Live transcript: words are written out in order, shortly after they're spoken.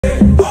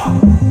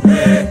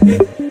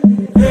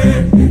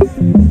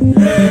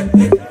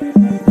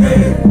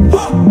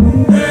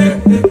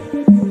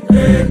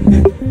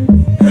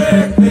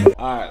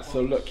Alright,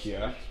 so look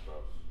here.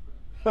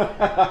 That's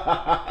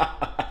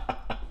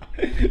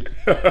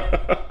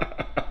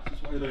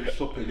why you don't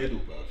shop at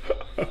Lidl, bro.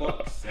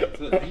 Fuck's sake.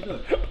 Look, you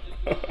look.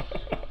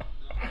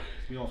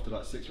 It's me after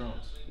like 6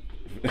 rounds.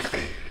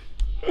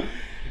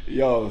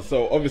 Yo,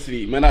 so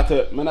obviously, man had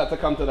to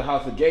come to the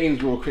House of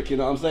Gains real quick, you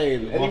know what I'm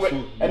saying?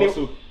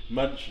 Muscle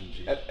Mansion,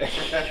 G.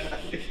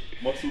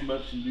 Muscle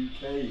Mansion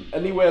UK.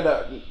 Anywhere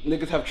that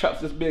niggas have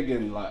traps this big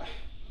in, like,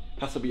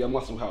 has to be a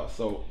muscle house,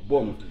 so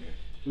boom.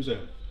 Who's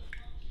saying?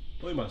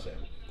 What am I saying?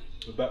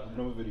 We're back with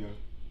another video.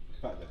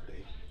 Fat leg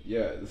day.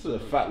 Yeah, this is a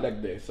fat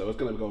leg day, so it's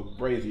gonna go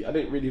crazy. I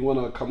didn't really want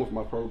to come with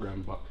my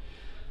program, but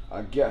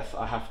I guess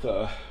I have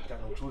to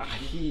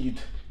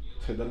heed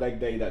to the leg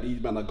day that these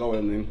men are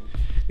going in.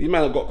 These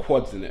men have got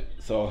quads in it,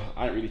 so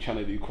I ain't really trying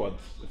to do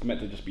quads. It's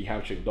meant to just be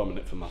hamstring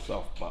dominant for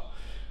myself, but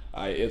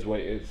it is what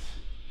it is.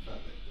 Fat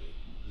leg day.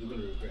 You're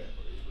gonna regret it,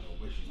 but you're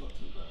gonna wish you got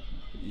to that.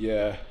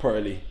 Yeah,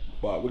 probably,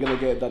 but we're gonna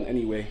get it done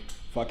anyway.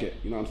 Fuck it,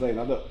 you know what I'm saying?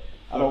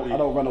 I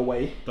don't run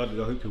away. Dudley,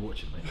 I hope you're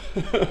watching,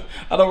 mate.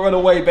 I don't run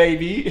away,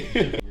 baby.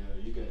 Yeah,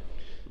 you get it.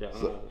 Yeah,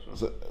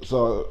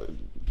 So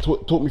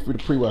talk me through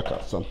the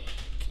pre-workout, son.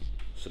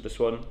 So this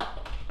one,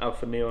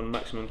 Alpha Neon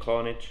Maximum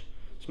Carnage.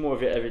 It's more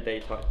of your everyday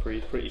type pre,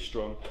 pretty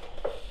strong.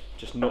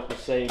 Just not the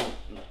same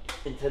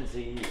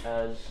intensity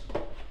as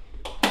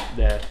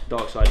their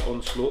Dark Side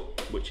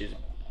Onslaught, which is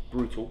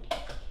brutal.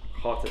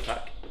 Heart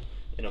attack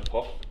in a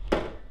pop.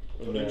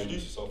 You want to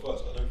introduce yourself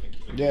first? I don't think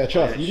you've been. Yeah,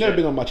 trust. You've never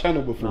been on my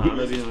channel before.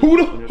 Nah,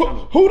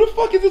 who the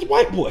fuck is this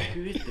white boy?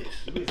 Who is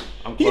this?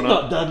 I'm He's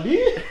not Dudley.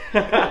 It's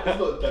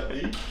not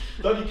Dudley.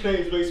 Dudley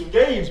claims to make some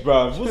gains,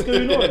 bruv. What's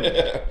going on?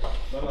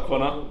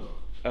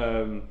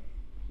 Connor.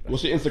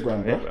 What's your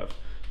Instagram, bro? Bruv.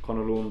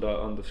 Connor Launder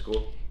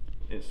 _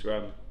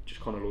 Instagram.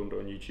 Just Connor Launder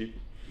on YouTube.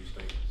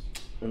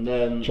 And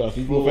then Trust,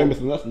 he's more famous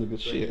than us, nigga.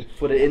 Shit.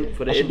 For the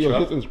I should be on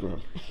intro, his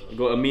Instagram. we've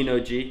got Amino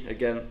G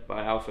again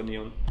by Alpha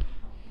Neon.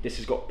 This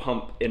has got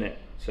pump in it,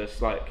 so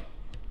it's like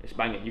it's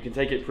banging. You can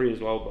take it pre as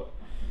well, but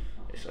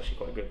it's actually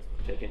quite good.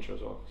 Take intro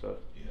as well, so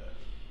Yeah.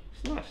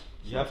 it's nice.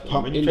 You have to.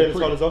 Pump When you in train the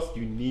as hard as us,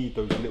 you need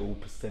those little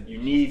percent. You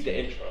need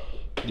the intro.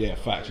 Yeah,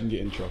 facts. You can get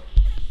intro.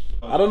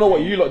 I don't know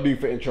what you lot do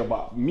for intro,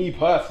 but me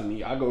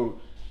personally, I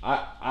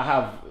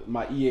have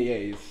my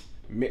EAAs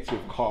mixed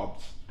with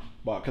carbs,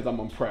 but because I'm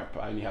on prep,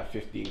 I only have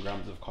 15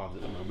 grams of carbs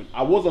at the moment.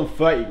 I was on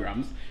 30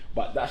 grams,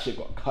 but that shit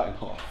got cut in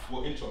half.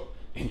 What intro?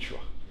 Intro.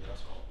 Yeah,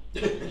 that's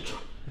cool. Intro.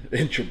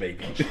 Intro,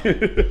 baby.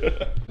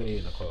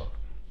 In the car.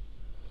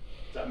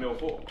 Is that meal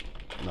 4?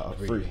 No,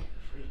 3.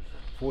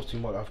 4's too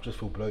much. I just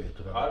feel bloated.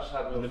 I just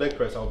had on the leg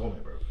press. I'll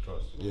vomit, bro.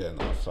 Trust. Yeah,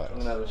 no, facts.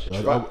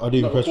 I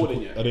didn't press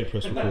record. Yet. I didn't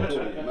press record.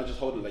 I just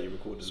hold it like you're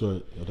recording.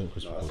 Sorry, I didn't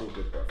press No, record. that's all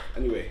good, bro.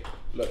 Anyway,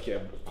 look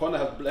here. Connor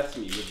has blessed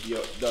me with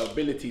the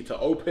ability to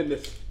open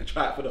this and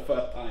try it for the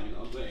first time, you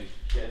know what I'm saying?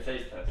 Yeah,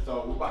 taste test.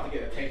 So we're about to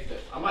get a taste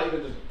test. I might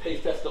even just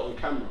taste test it on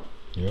camera.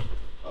 Yeah.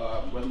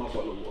 Where's my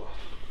bottle of water?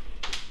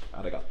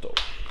 Arigato.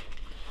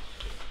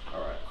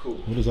 Alright, cool.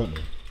 What does that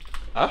mean?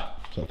 Huh?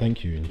 So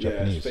thank you in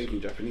Japanese. Yeah, thank you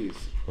in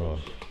Japanese. Right.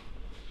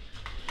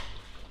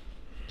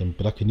 Them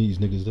Blackanese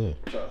niggas there.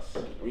 Trust.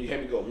 When you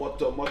hear me go,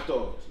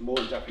 motto, it's more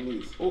in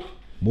Japanese. Oh.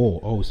 More.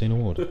 Oh, say no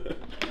more.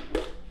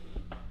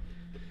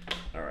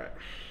 Alright.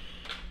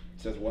 It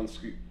says 1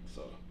 scoop,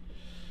 so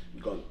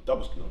you've gone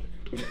double scoop.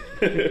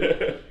 No,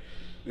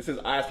 this is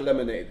iced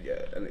lemonade,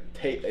 yeah, and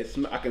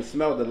I can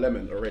smell the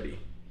lemon already.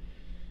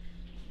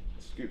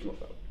 The scoop's not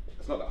that.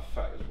 It's not that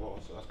fat as well,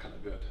 so that's kind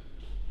of good.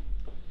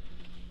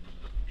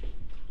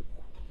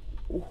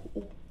 Oh,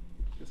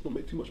 let's not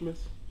make too much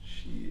mess.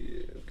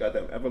 Shit,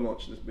 goddamn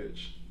avalanche this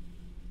bitch.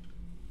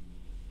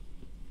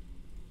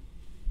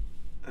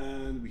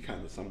 And we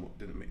kind of somewhat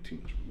didn't make too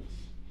much mess.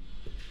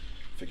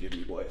 Forgive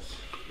me, boys.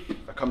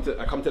 I come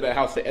to their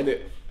house to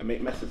edit and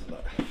make messes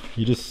like.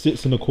 He just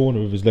sits in the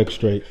corner with his legs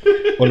straight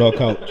on our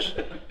couch.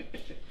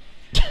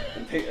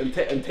 and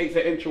takes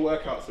their intro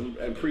workouts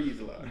and prees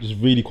like. Just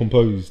really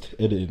composed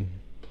editing.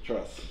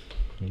 Trust.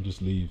 And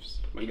just leaves.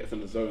 Man gets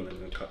in the zone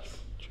and then cuts.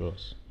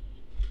 Trust.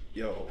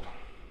 Yo.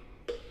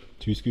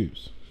 2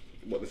 scoops.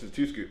 What, this is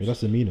 2 scoops? Yeah,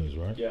 that's Aminos,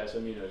 right? Yeah, so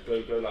Amino,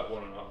 go like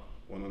 1.5.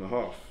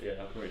 1.5. Yeah,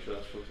 I'm pretty sure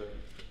that's full serving.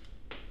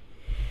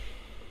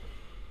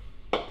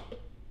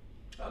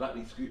 I like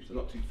these scoops, they're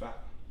not too fat.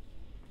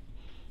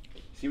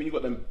 See, when you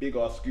got them big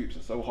ass scoops,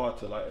 it's so hard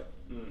to like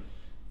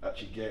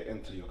actually get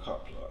into your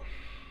cup. Like.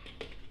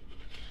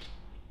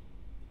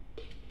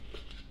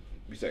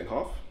 We saying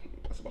half?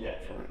 That's about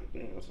half, right?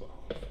 Yeah, that's about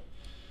half.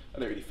 I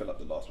didn't really fill up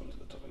the last one to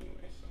the top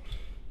anyway, so.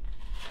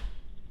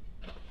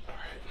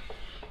 Alright.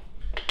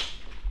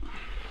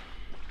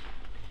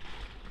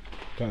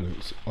 That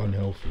looks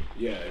unhealthy.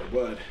 Yeah,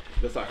 word.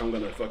 Looks like I'm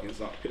gonna fucking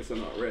start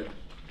pissing out red.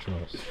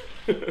 Trust.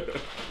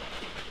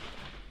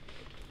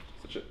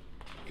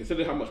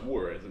 Consider how much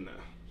water is in there.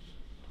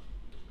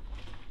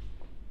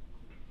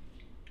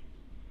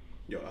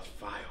 Yo, that's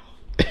fire.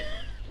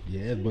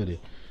 Yeah, buddy.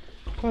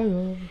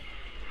 Fire.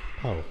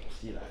 How?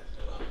 See that?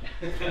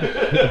 I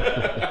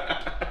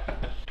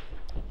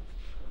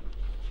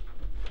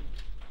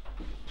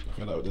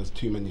feel like there's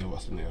too many of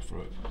us in there for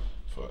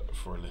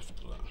a lift.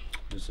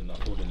 Listen,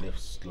 like all the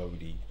lifts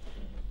slowly.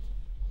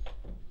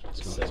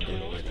 It's not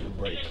already a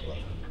break.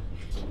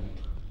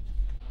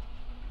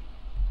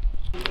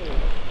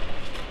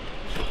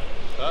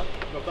 Huh?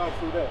 Not down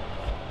through there.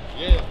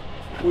 Yeah.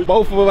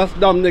 Both of us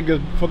dumb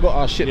niggas forgot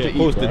our shit to eat.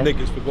 Both the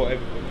niggas forgot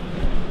everything.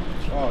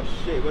 Oh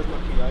shit, where's my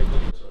key?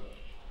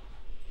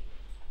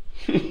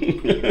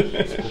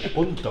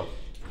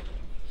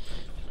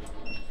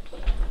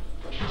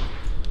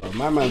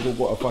 My man's all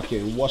got to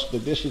fucking wash the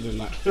dishes and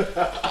that,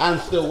 and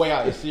still weigh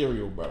out his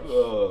cereal,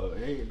 bro.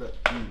 Ain't that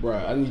bro?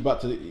 And he's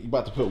about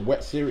to put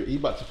wet cereal. He's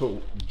about to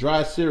put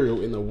dry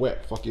cereal in a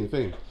wet fucking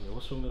thing. Yeah,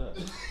 what's wrong with that?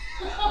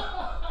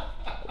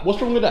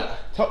 What's wrong with that?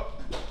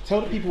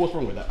 Tell the people what's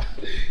wrong with that.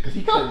 Because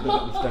he clearly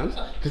doesn't understand.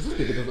 Because this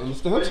nigga doesn't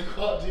understand. You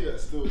can't do that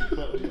still. You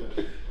can't do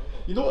that.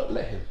 You know what?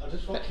 Let him. I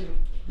just fucking.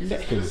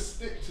 Let him.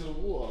 Stick to the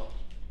water.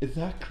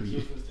 Exactly.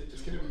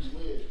 It's gonna be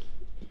weird.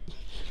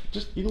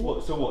 Just, you know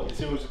what? So what? The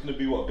cereal's just gonna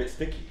be what? A bit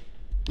sticky?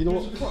 You know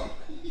what?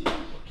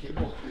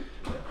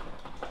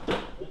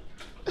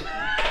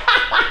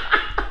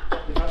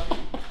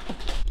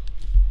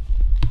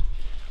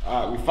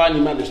 Alright, we finally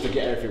managed to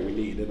get everything we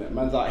need, innit?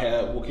 Man's out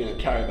here walking in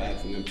carry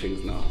bags and them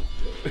things now.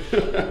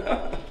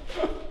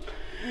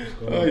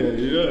 Oh yeah.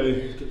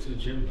 Let's get to the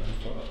gym, man.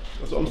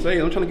 That's what I'm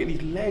saying. I'm trying to get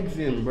these legs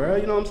in, bro.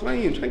 You know what I'm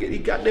saying? I'm trying to get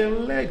these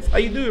goddamn legs. How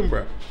you doing,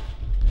 bro?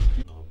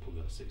 I'll put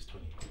you at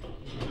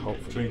 620.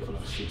 Hopefully. Train for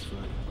like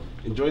 6:30.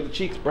 Enjoy the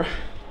cheeks, bro.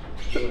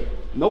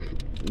 Nope.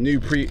 New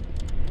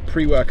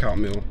pre-workout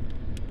meal.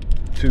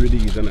 2 of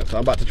these, innit? So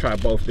I'm about to try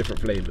both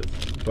different flavors.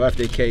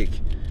 Birthday cake.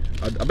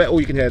 I bet all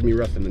you can hear is me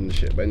wrestling in the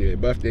shit. But anyway,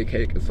 birthday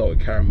cake and salted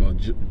caramel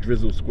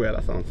drizzle square.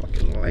 That sounds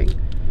fucking lame.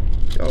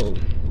 Yo,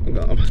 I'm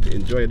about to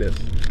enjoy this.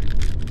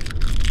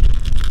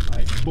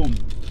 Alright, boom.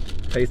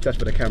 Taste test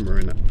for the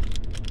camera, innit?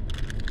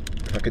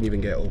 If I can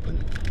even get it open.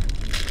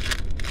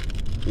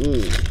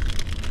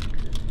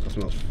 That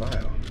smells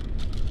fire.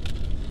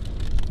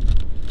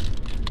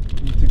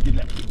 Need to get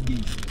that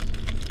these.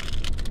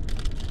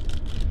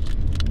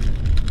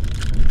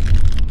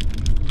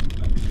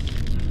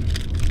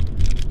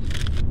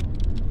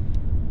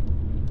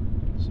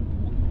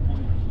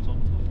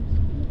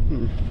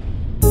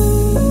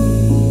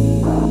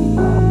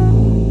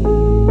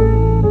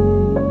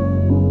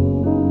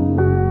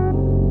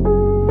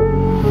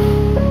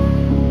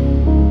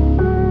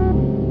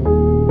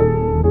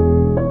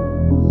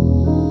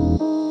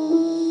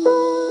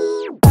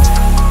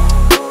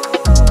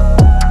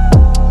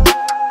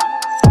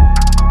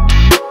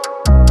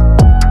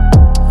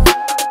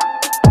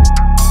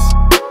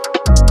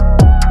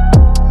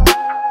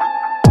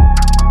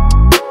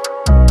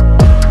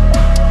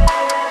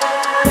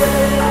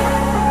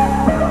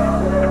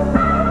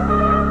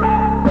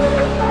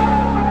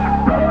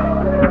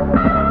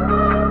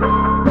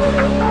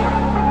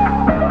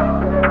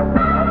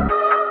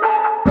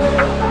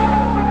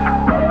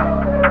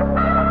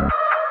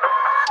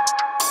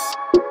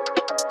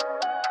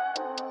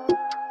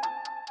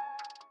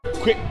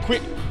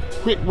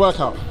 Quick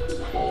workout.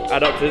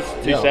 Adductors,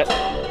 2 sets.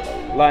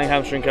 Lying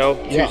hamstring curl,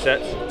 2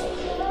 sets.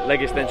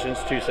 Leg extensions,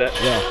 2 sets.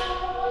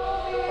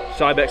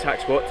 Cybex hack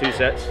squat, 2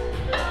 sets.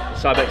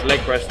 Cybex leg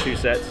press, 2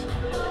 sets.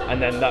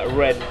 And then that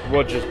red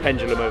Rogers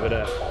pendulum over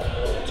there,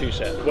 2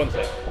 sets. 1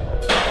 set.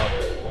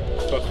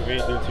 Trust me, we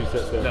ain't doing 2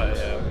 sets there. No,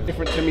 yeah.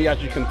 Different to me,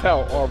 as you can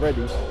tell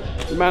already.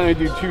 The man only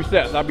do 2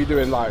 sets. I'll be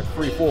doing like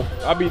 3, 4.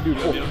 I'll be doing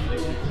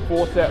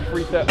 4 sets,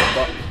 3 sets.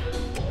 But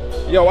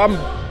yo,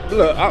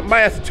 look,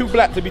 my ass is too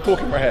black to be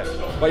talking right here.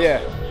 But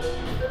yeah,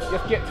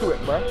 let's get to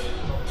it, bro.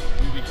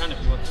 We can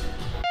if you want.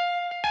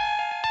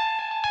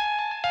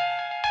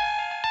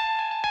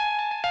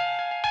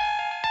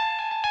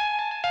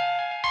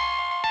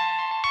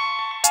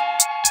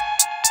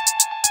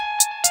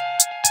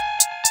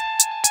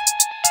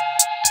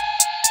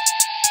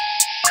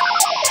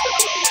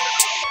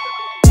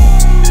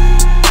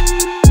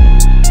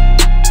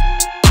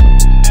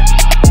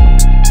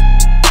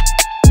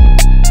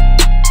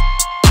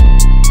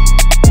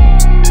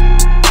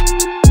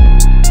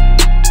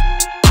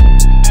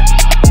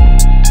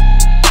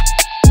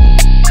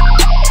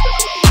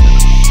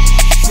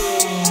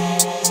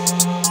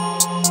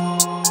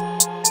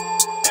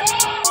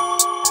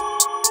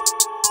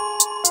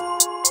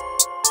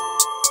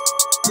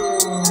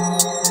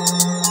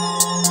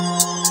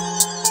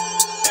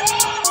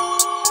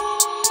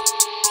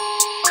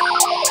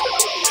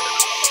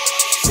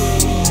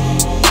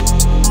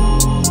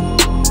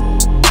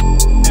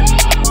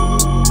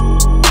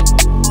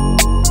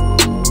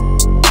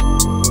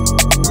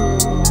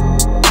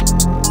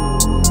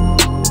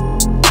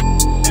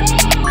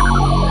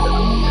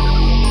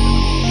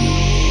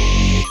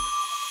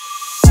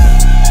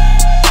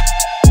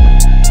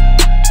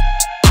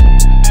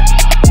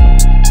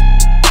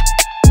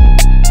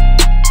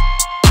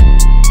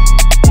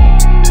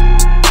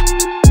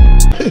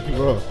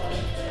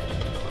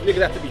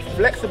 Niggas have to be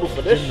flexible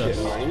for this shit,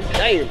 man.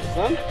 Damn,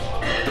 son.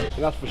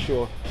 that's for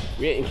sure.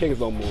 We ain't in Kings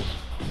no more.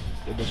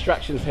 The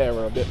distractions here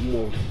are a bit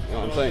more, you know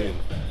what I'm saying?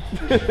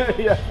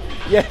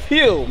 yeah,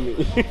 feel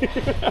me.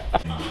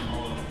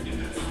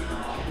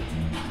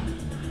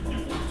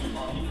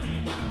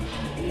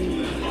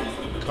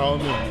 Call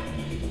me.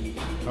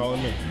 Call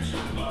me.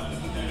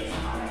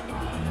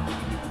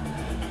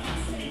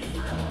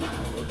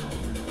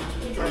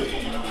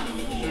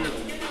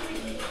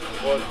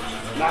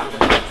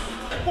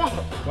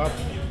 What?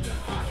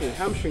 Okay,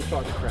 hamstring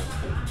started to cramp.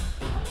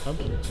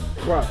 Hamstrings?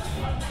 Bruh.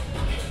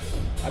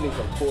 I need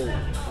some core.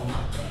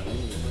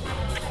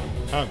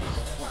 Hands.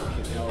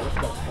 Fucking hell, let's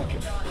go. Fuck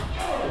it.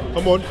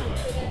 Come on.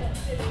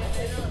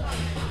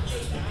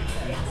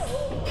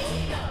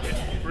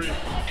 3,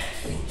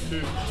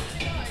 2,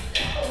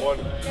 1.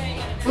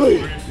 3,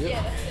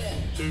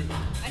 2,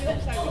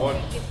 1.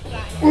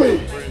 3, 2, 1.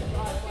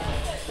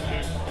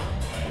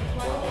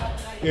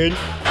 In.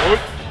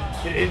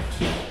 Get in.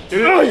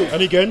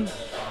 And again.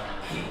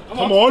 Come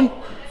on.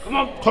 Come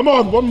on. Come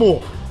on, one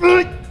more.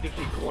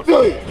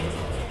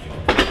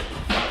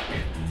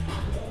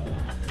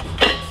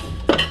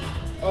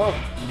 Oh,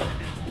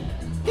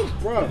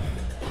 bruh.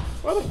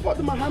 Why the fuck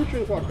did my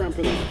hamstring start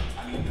cramping up?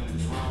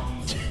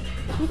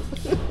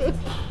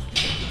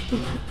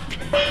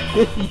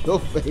 Your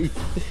face.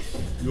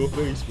 Your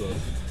face, bro.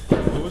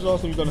 When was the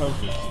last time you done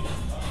hamstrings?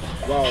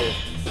 Well,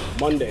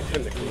 Monday,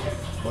 technically.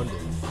 Monday.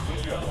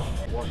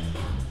 1.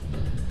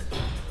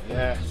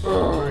 Yeah.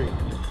 3,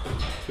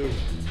 2,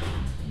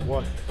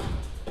 1.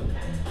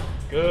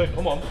 Good,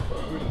 come on.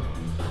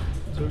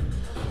 2,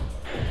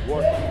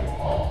 1.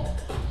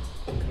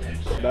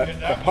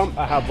 The pump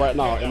I have right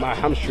now in my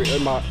hamstring,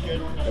 in my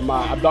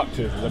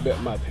abductors is a bit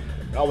mad.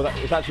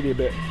 It's actually a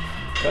bit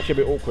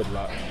awkward,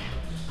 like.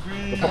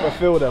 The proper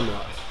feel them,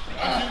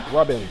 like.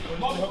 Rubbing.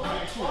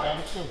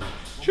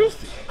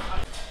 Juicy.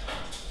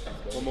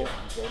 One more.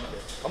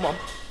 Come on.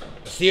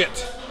 See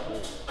it.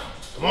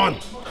 Come on.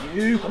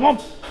 You, come on.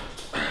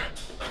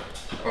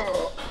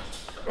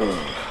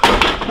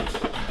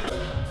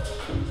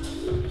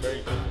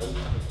 Very good.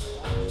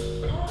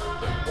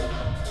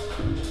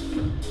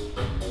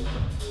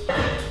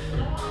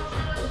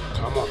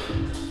 Come on.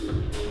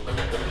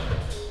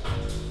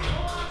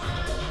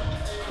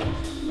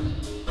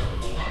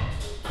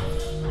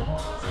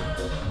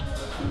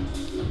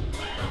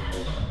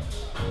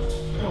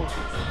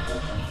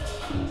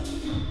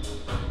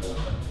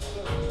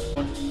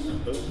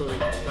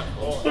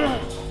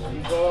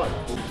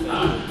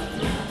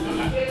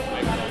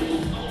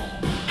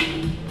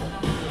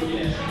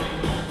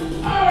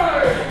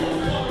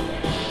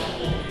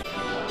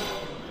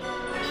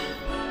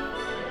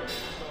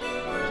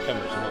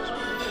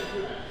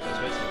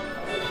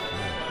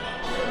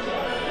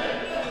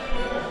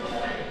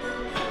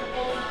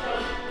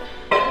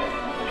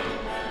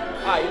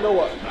 You know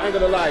what? I ain't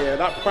gonna lie, yeah.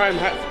 That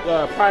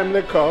prime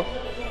liquor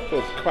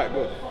feels quite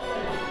good.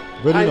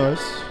 Very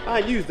nice. I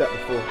ain't used that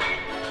before,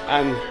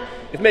 and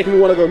it's making me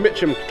want to go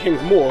Mitcham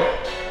Kings more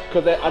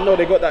because I know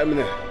they got that in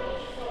there.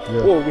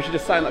 Yeah. Or we should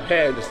just sign up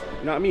here and just,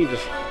 you know what I mean?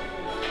 Just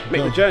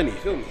make the journey.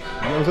 Feel me? You know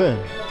what I'm saying?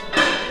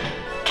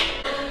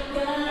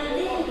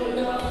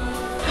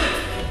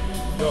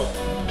 Yo,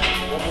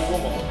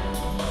 one more.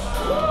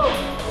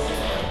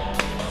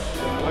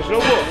 You know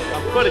what?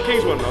 I prefer the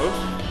Kings one though.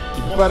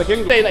 You prefer the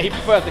Kings? Saying that he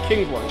prefers the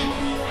Kings one.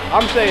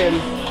 I'm saying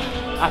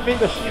I think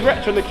the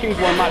stretch on the Kings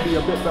one might be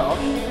a bit better.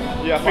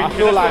 Yeah, I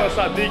feel like it's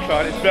that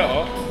decline, it's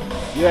better.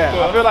 Yeah,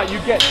 I feel like you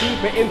get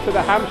deeper into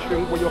the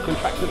hamstring when you're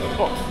contracted at the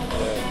top.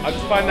 I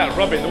just find that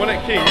rubbing. The one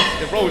at Kings,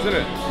 it rolls, isn't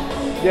it?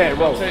 Yeah, it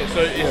rolls. So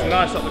it's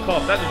nice up the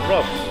calf. That just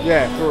rubs.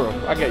 Yeah, for real.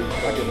 I get you.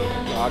 I get it.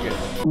 No, I get it.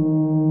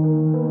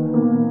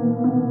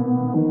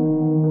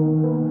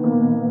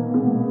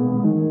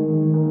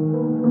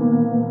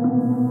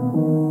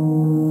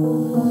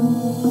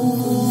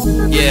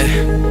 Yeah,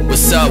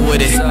 what's up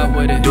with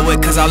it? Do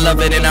it cause I love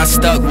it and I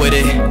stuck with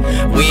it.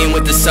 We ain't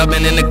with the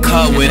subbing in the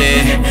cut with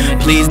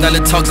it. Please none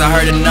of the talks, I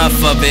heard enough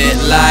of it.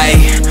 Like,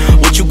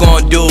 what you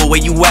gonna do? Where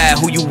you at?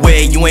 Who you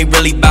with? You ain't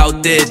really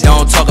bout this,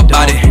 don't talk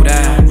about it.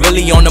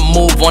 Really on the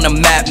move, on the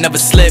map, never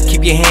slip.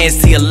 Keep your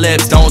hands to your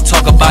lips, don't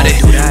talk about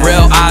it.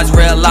 Real eyes,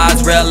 real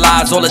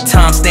lies all the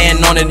time.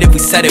 Stand on it, if we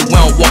said it, we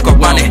don't walk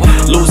around it.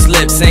 Loose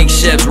lips, sink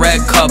ships, red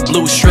cup,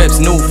 blue strips.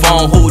 New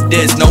phone, who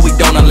this? No, we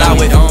don't allow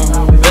it.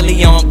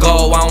 Really on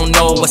go, I don't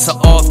know what's an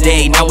off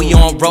day. Now we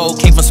on road,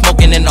 came from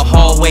smoking in the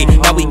hallway.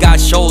 Now we got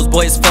shows,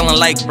 boys feeling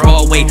like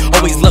Broadway.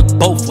 Always look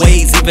both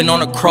ways, even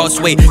on a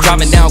crossway.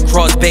 Driving down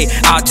Cross Bay,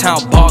 out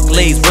town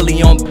Barclays.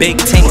 Really on big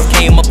tanks,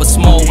 came up a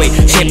small way.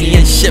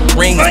 Championship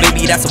rings,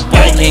 baby, that's a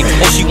ball game.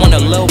 Oh, she want a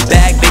little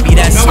bag, baby,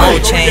 that's small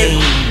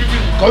change.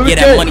 Yeah,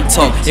 that money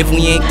talk. If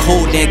we ain't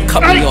cool, then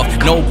cut me off.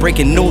 No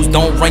breaking news,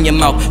 don't run your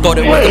mouth. Thought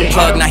it was a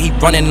plug, now he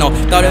running off.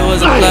 Thought it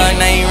was a plug,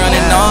 now he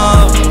running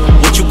off.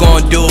 What you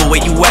gon' do?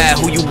 Where you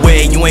at? Who you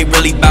with? You ain't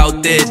really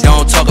bout this,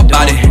 don't talk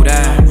about it.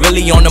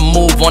 Really on the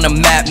move, on the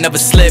map, never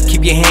slip.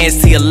 Keep your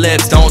hands to your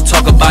lips, don't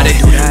talk about it.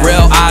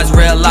 Real eyes,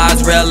 real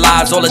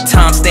lives, all the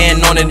time.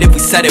 Stand on it, if we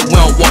said it, we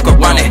don't walk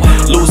around it.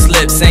 Loose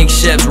lips, ain't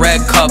ships,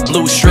 red cup,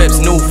 blue strips,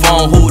 new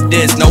phone, who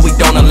this? No, we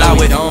don't allow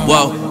it.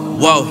 Whoa,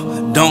 whoa.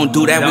 Don't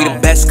do that, we the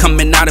best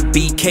coming out of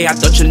BK, I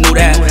thought you knew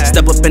that.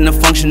 Step up in the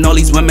function, all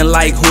these women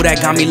like who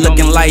that. Got me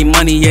looking like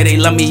money, yeah, they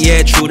love me,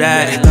 yeah, true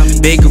that.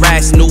 Big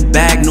racks, new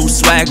bag, new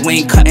swag, we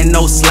ain't cutting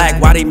no slack.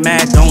 Why they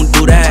mad? Don't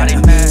do that.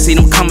 See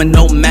them coming,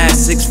 no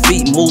mask, 6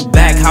 feet, move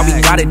back. How we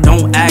got it,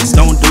 don't ask,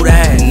 don't do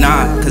that.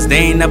 Nah, cause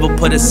they ain't never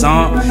put us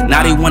on.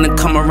 Now they wanna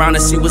come around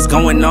and see what's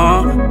going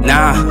on.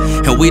 Nah,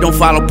 and we don't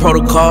follow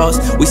protocols.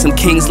 We some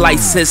kings like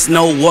sis,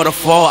 no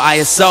waterfall,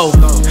 ISO.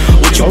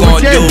 What you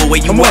gon' do? Where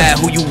you at?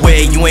 Who you with?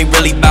 You ain't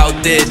really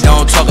bout this,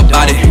 don't talk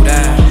about it.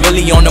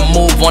 Really on the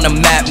move, on the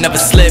map, never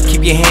slip.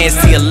 Keep your hands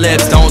to your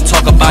lips, don't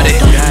talk about it.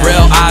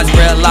 Real eyes,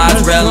 real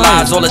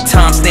lives, all the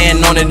time.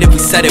 Stand on it, if we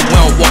said it, we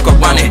don't walk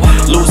around it.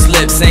 Loose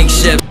lips, ain't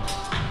shit.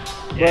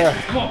 Yeah,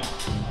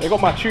 they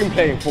got my tune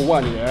playing for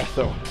one, yeah,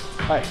 so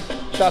hey,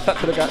 shout out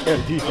to the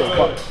goddamn DJ,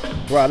 but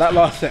right, that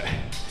last set,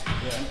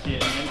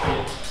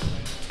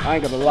 I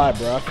ain't gonna lie,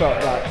 bro, I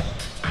felt like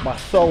my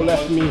soul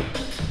left me.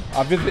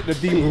 I visited the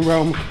demon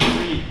realm,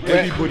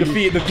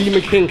 defeated the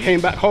demon king, came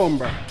back home,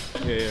 bro.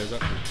 Yeah,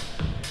 exactly.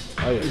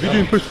 Oh, yeah, if you're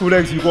doing push pull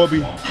legs, you gotta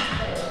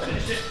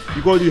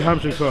do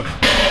hamstring first.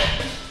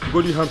 You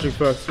gotta do hamstrings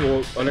first,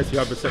 or unless you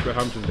have a separate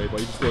hamstring day, but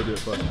you just gotta do it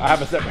first. I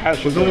have a separate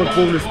hamstring. Because no one's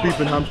born with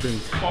scooping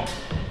hamstrings.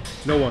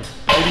 No one.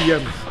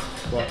 ODMs,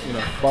 but you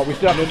know. But we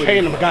still have to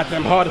train them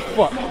goddamn hard as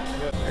fuck.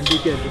 And you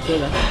get to say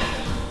that.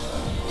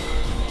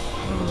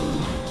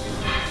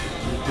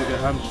 You do the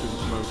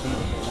hamstrings, man.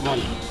 Come on.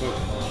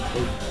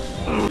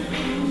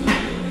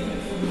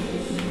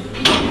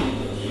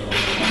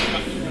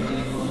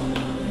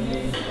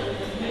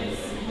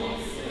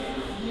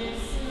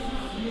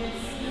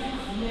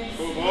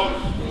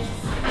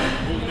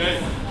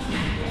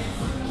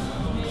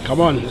 Come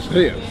on, let's do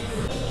it.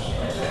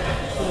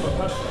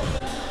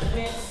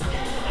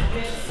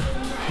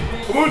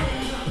 Come on!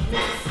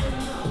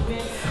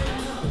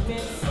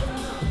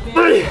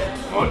 Hey!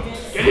 Come on,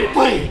 get it!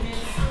 Hey!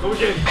 Go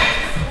again!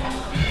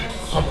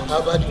 Come on,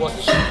 how bad you want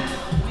this shit?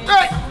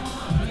 Hey!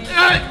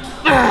 Hey!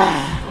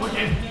 Go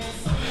again!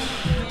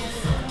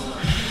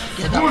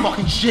 Get that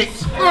fucking shit!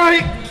 Hey!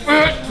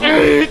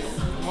 Hey!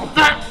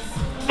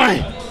 Hey!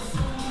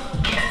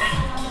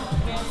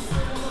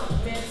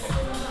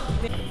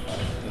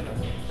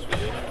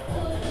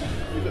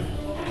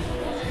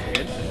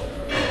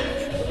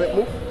 A bit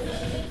more.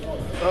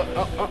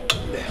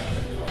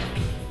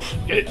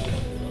 Get it!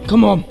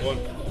 Come on. 1,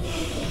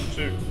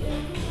 2,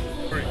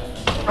 3.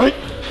 Hey!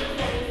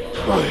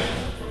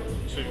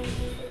 2,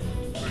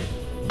 3.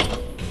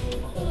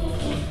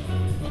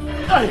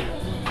 Hey!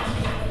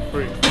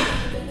 3.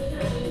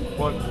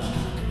 1.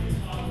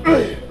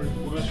 Hey! 3.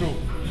 We're gonna show.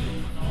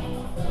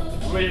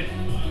 Wait.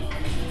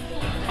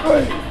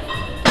 Hey!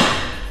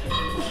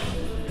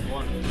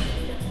 1.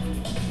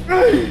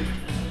 Hey!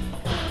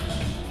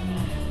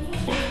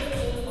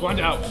 Grind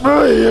it out.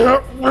 Hey!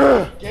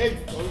 Okay,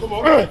 come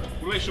on. Hey!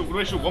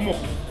 Relationship, one more.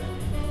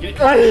 Get it.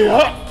 Hey!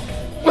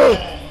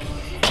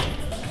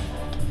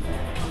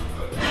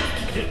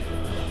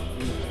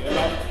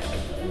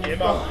 Get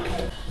him out.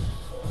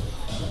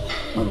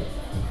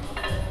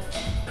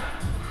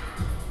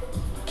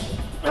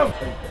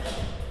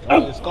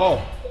 Let's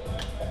go.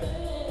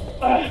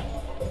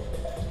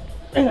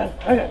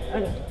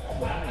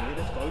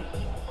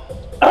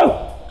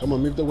 Come on,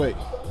 move the weight.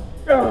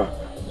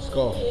 Let's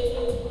go.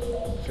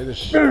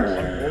 Finish.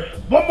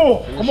 One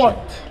more. Finish Come on.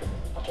 it.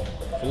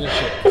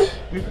 Finish it.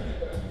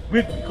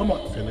 With me. Come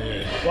on.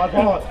 Finish. Right,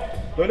 come on.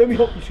 Don't let me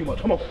help you too much.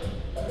 Come on.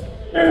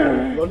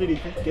 You're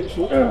underneath it. Get it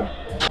short. 2,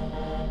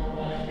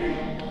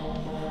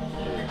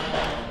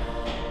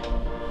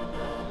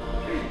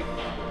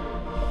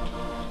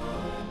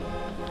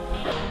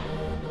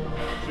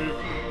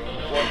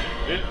 1,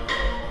 in.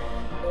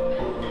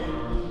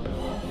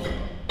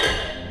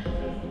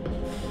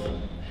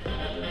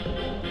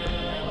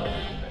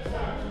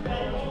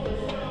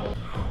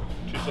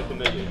 Second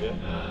negative, yeah?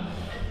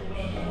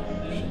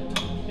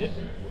 Yeah.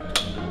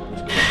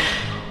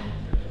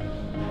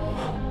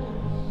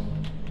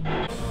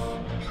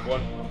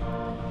 One,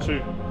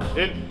 two,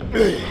 in.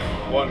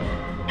 1,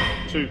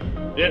 2,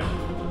 yeah.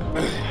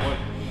 1,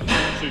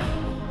 2,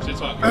 sit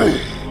tight.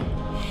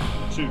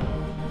 2.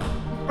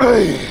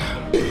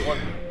 1,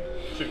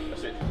 2,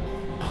 that's it.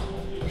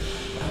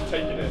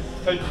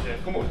 Take it there,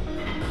 come on.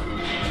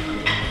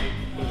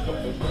 Don't stop.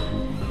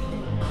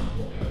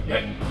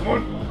 Yeah, come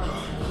on.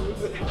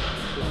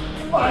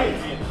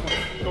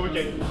 Go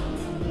again.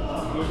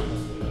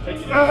 Take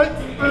it there.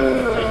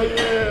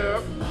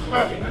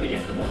 Take it. And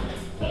again, come on.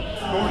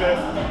 Go there.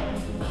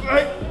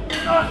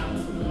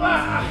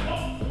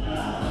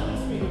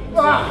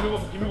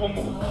 Give me one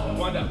more.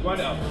 Wind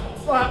it up.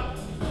 Fuck!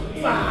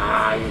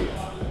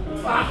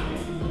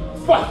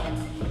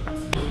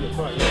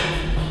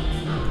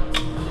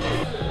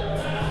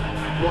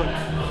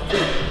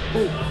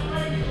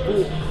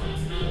 4,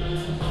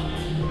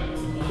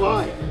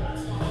 5,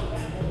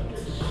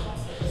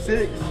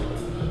 6,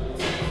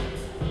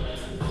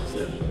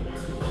 7,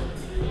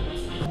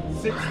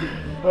 60.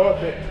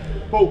 Perfect.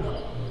 Pull.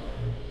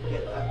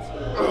 Get that.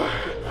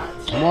 Get that.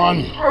 Come on.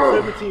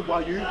 17 by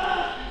you.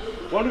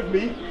 One with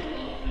me.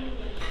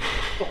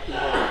 Fucking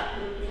hard.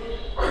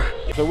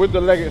 So with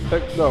the leg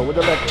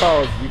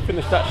curls, we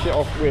finished that shit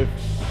off with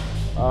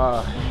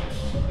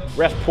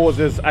rest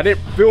pauses. I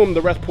didn't film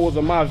the rest pause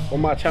on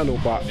my channel,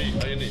 but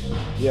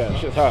yeah,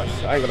 shit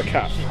hurts. I ain't gonna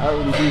cap. I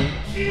only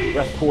do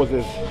rest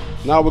pauses.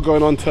 Now we're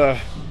going on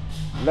to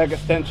leg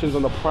extensions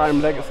on the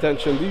prime leg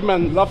extension. These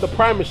men love the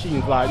prime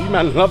machines, like these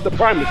men love the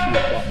prime machines.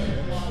 But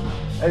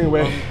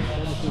anyway,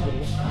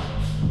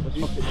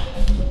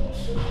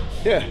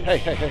 yeah.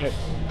 Hey.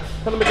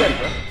 Tell them again,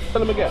 bro.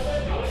 Tell them again.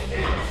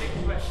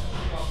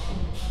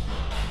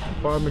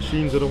 5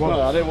 machines are the one.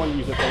 No, I didn't want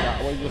you to say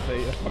that. I want you to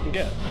say, let's fucking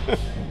get it.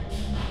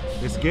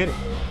 Let's get it.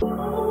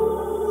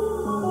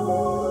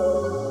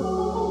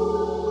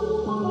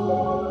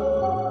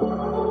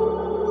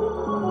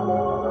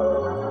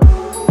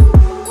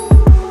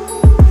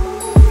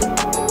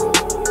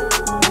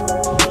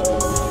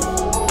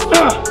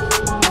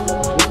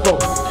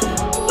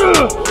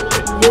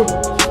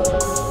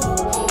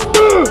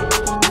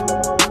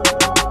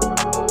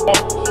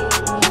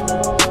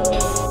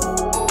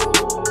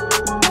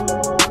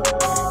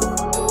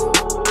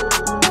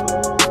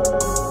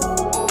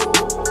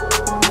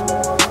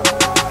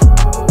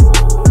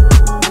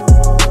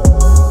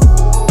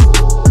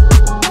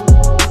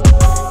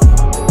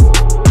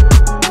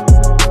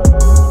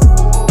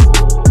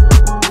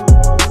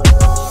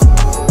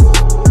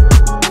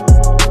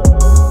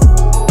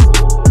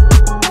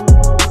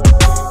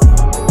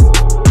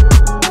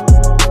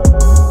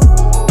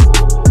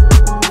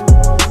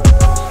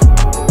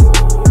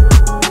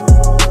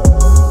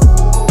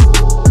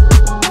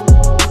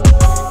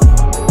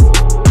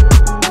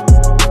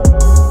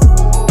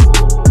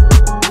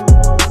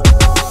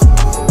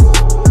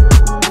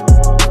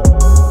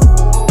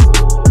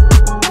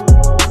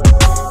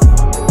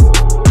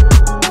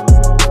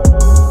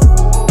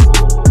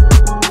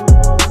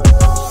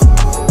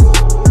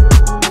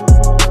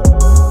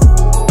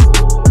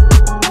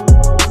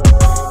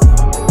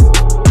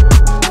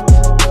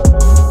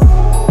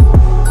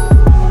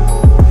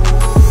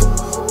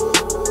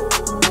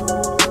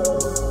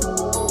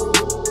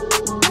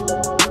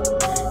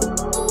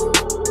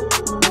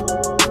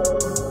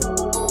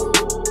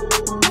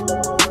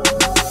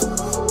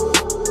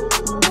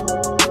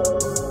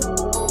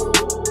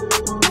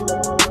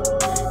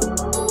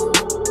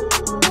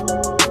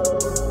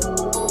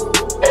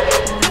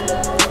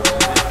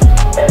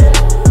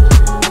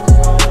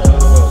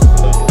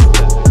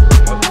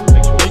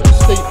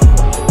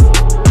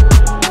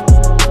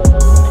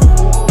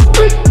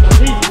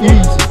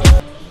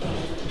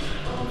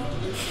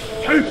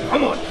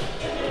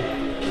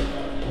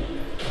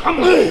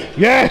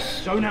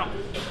 Yes! Zone out.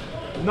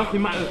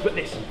 Nothing matters but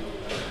this.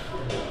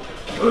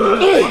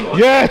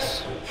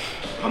 Yes!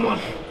 Come on.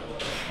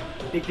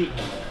 Dig deep.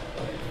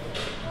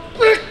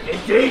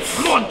 Dig deep.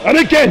 Come on. And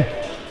again!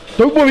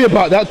 Don't worry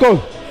about that, go!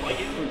 Fight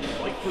it through.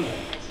 Fight through.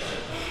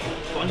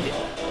 Fund it.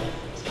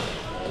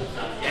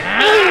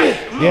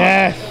 Yes!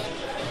 Yes!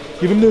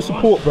 Give him the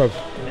support, bro.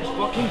 Let's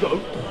fucking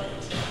go.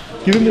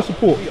 Give him the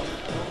support. You got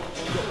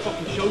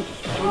fucking show to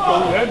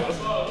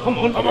Come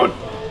on. Come on.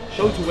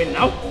 Show to win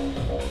now.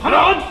 Come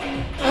on.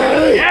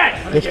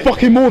 Yes! There's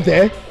fucking more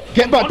there.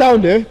 Get back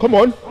down there. Come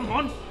on. Come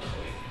on.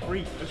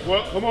 Breathe. Let's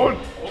work. Come on.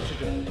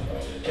 Oxygen.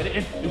 Get it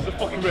in. These are the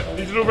fucking reps.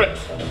 These are the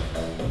reps.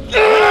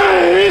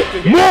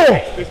 More!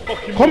 There's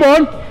fucking Come more.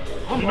 on.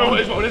 You know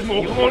what? There's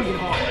more. Come on.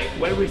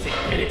 Where is it?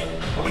 Get it.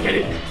 Come on, get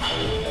it.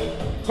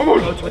 Come on.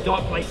 Go to a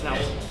dark place now.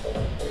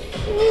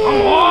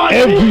 Come on.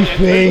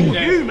 Everything.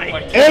 You,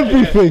 mate.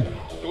 Everything.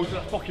 Go to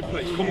that fucking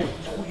place. Come on.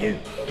 It's all you.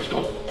 Let's go.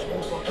 It's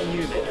all fucking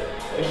you, mate.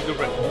 This is the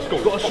rep. Let's go.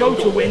 Got a show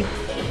to win.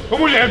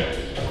 Come on, then.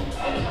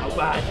 How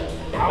bad?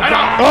 How bad?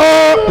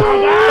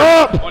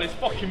 Up! Oh, there's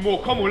fucking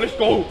more. Come on, let's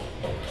go.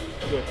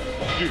 Good.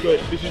 This is you. Good.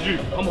 This is you.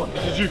 Come on.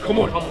 This is you. Come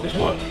on. Come on. Let's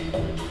work.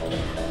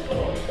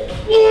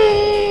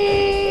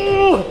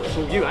 It's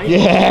all you, ain't it?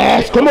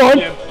 Yes! Come on!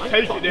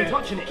 Take it there.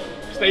 Touching it.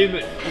 Stay in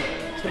there.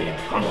 Stay in.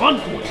 Come on.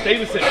 Come on. Stay in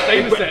the set. Stay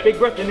in the set. Big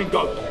breath and then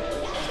go.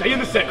 Stay in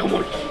the set. Come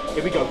on.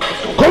 Here we go.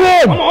 Let's go. Come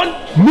on! Come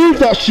on. Move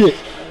that shit!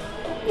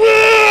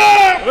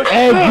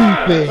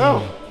 Everything!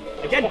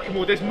 Again. Fucking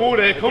more. There's more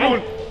there. Come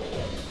on.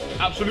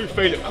 Absolute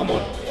failure. Come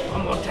on.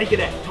 Come on. Take it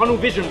there. Tunnel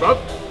vision, bro.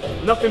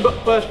 Nothing but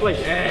first place.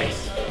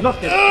 Yes.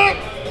 Nothing.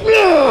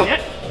 Yeah.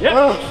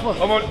 Yeah.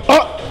 Come on.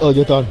 Oh,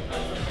 you're done.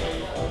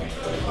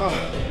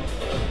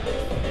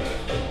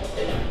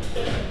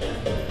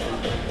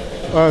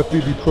 Alright,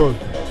 BB Pro.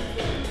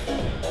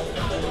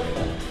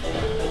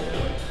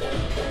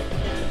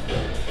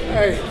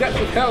 Hey, that's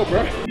with hell,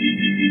 bro.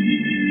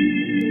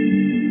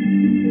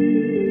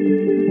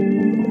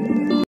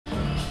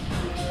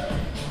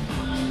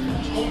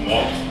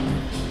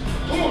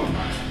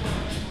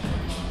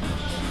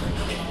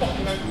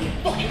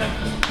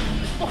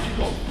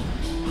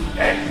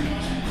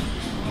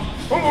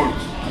 Come on.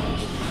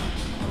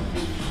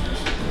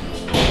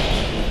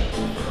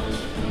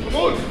 Come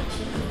on.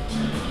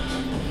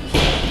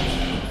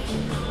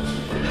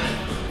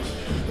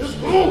 Let's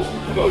go.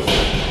 Come on.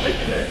 Take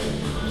it there.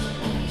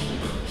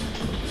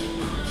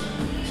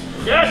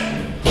 Yes.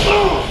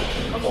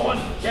 Come on.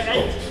 Get 8.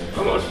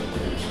 Come on.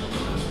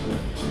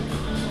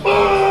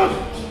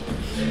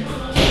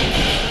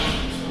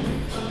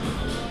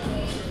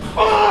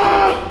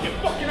 Get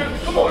fucking out.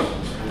 Come on.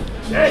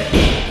 Yes.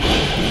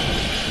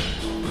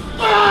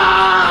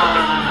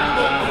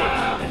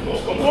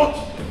 Come on.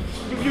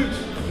 Give you.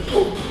 Let's go.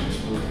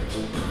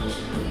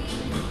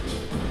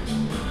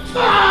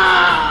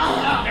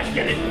 Let's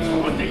get it.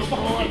 Come on, take a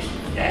fucking hit.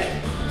 Yes.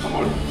 Come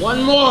on. One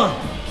more.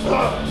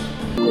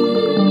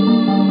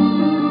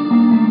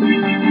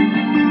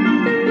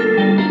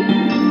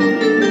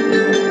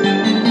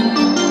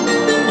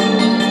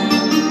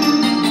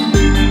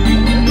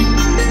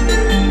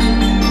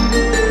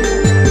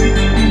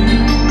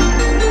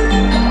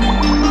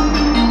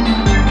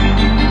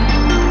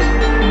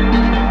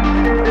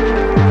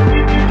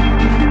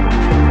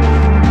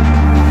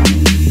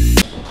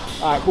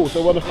 Alright, cool.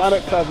 So we're on the final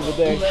exercise of the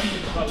day.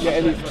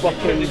 Getting these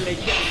fucking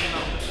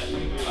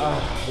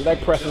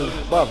leg presses.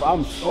 Bruv,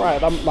 I'm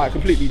fried. I'm like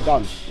completely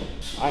done.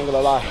 I ain't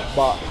gonna lie.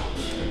 But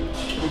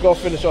we gotta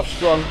finish off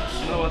strong.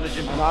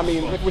 And I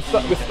mean, if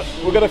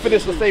we're gonna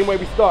finish the same way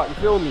we start. You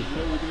feel me?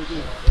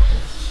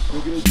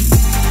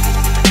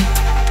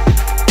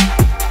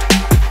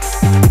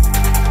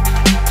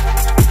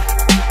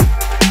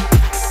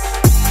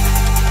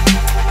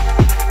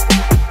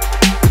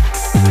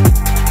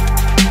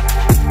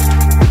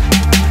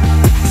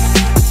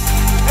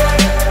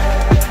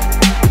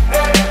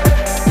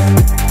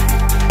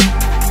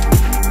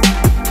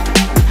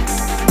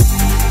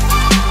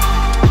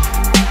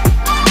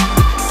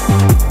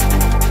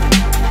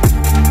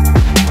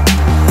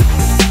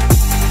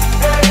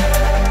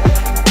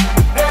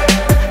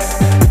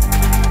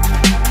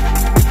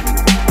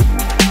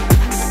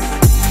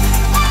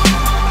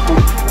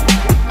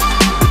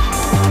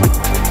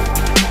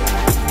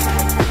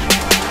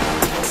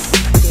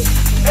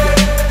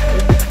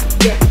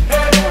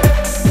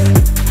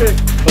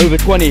 Over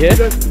 20 here.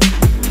 Go. 30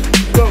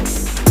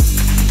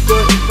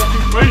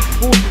 fucking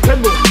 40,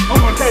 10 more.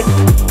 Come on, 10.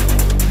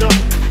 9.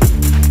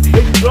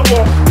 8,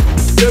 lower.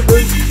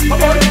 7.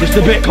 Come on. Just a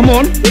bit, come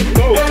on. Let's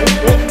go.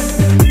 Let's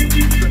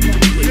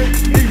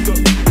go.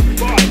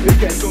 5.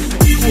 Let's go.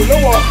 Cool,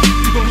 lower.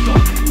 You don't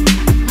stop.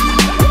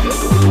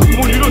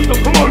 Come on, you don't stop.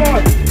 Come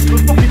on. You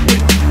fucking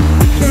quick.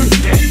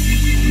 2. Yes.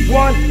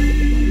 1.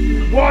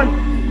 1.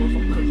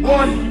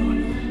 1.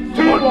 2.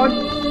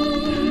 1.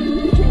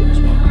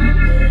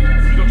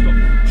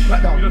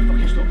 Back down. You don't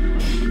fucking stop.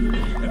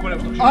 Everyone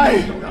else stop.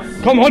 Aye.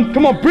 Come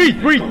on, breathe.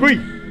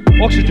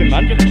 Oxygen,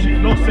 man. Get that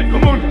shit. Last set.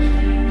 Come on.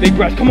 Big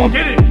breath, come on.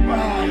 Get it.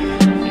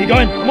 Keep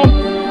going, come on.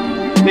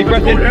 Big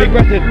breath in, big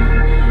breath in.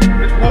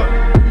 Let's work.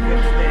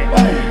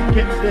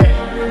 Get there.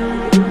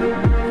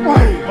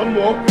 One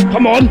more.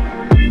 Come on.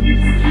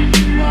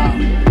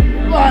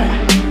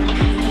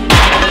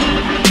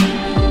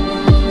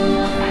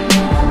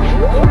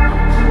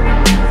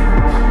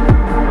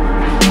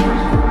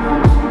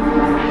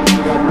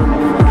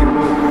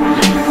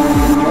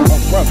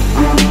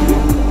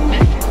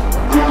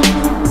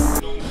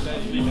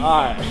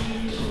 Alright.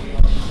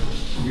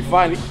 We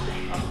finally.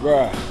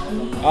 Bruh.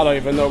 I don't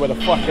even know where the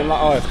fucking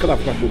light. Oh, it's because I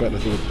fucking got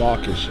this all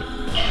dark and shit.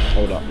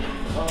 Hold up.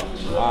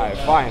 Alright,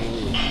 fine.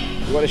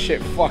 We got this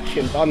shit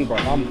fucking done, bro.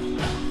 I'm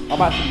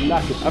actually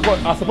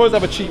knackered. I suppose I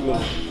have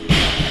achievement.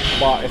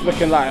 But it's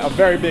looking like a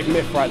very big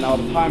myth right now.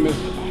 The time is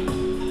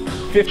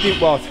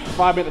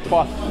 5 minutes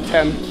past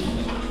 10.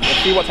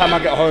 Let's see what time I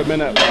get home,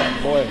 innit?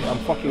 Boy, I'm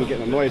fucking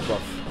getting annoyed, bro.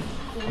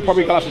 I'm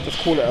probably gonna have to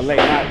just call it a late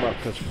night, bro,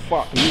 because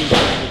fuck me, bro.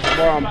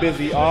 Tomorrow I'm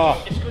busy. I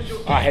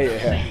hate it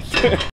here.